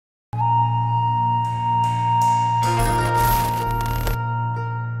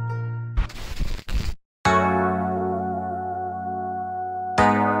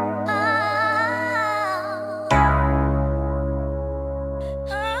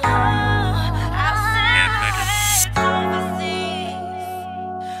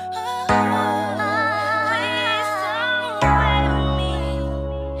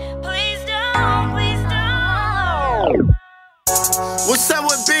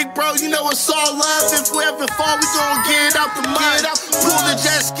big bro, you know it's all love. If we ever fall, we gon' get it out the mud. Pull the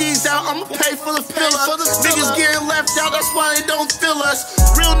jet skis out, I'ma pay for the filler. Niggas getting left out, that's why they don't feel us.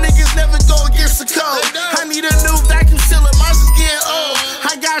 Real niggas never go against the code. I need a new vacuum sealer, mine's is getting old.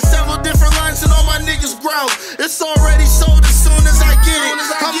 I got several different lines and all my niggas grow. It's already sold as soon as I get it.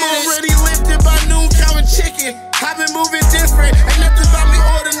 I'm already lifted by noon counting chicken. I've been moving different, ain't nothing about me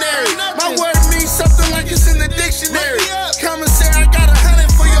ordinary. My word means something like it's in the dictionary. Come and say I got 100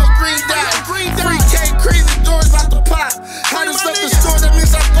 for your green dot. 3K cream, the door's about to pop. I just left the store, that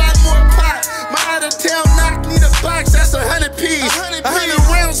means I bought more pot. My out of town knock need a box, that's 100 P's. 100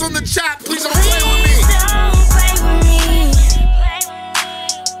 rounds on the chop, please don't play with me.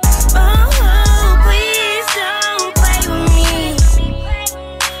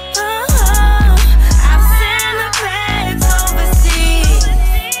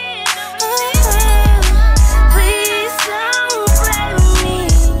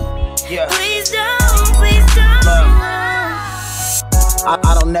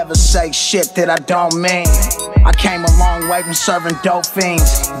 I don't never say shit that I don't mean. I came a long way from serving dope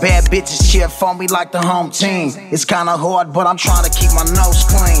fiends. Bad bitches cheer for me like the home team. It's kinda hard, but I'm trying to keep my nose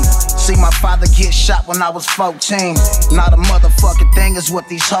clean. See my father get shot when I was 14. Not a motherfucking thing is what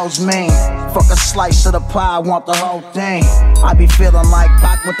these hoes mean. Fuck a slice of the pie, I want the whole thing. I be feeling like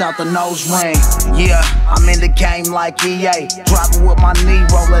Pac without the nose ring. Yeah, I'm in the game like EA. Driving with my knee,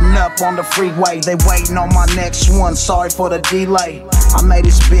 rolling up on the freeway. They waiting on my next one, sorry for the delay. I made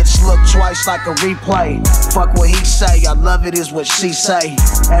this bitch look twice like a replay. Fuck what he say, I love it is what she say.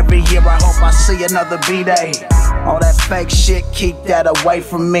 Every year I hope I see another B-Day. All that fake shit, keep that away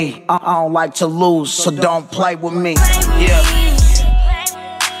from me. I don't like to lose, so don't play with me. Yeah.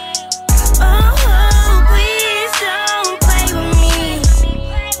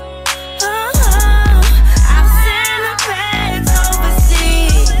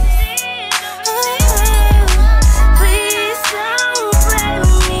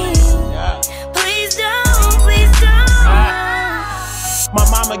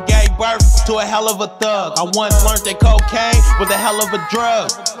 To a hell of a thug. I once learned that cocaine was a hell of a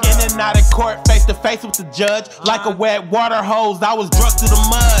drug. In and out of court, face to face with the judge. Like a wet water hose, I was drugged through the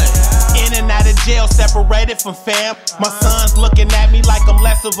mud. In and out of jail, separated from fam. My son's looking at me like I'm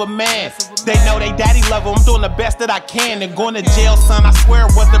less of a man. They know they daddy love him, I'm doing the best that I can. And going to jail, son, I swear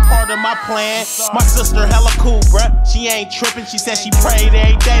it wasn't part of my plan. My sister hella cool, bruh, she ain't tripping. She said she prayed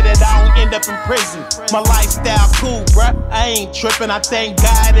every day that I don't end up in prison. My lifestyle cool, bruh, I ain't tripping. I thank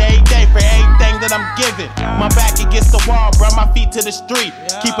God every day for everything that I'm giving. My back against the wall, bruh, my feet to the street.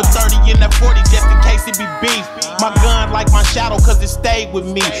 Keep a 30 in that 40 just in case it be beef. My gun like my shadow cause it stayed with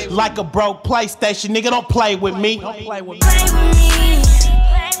me. Like a broke PlayStation, nigga, don't play with me. Don't play with me.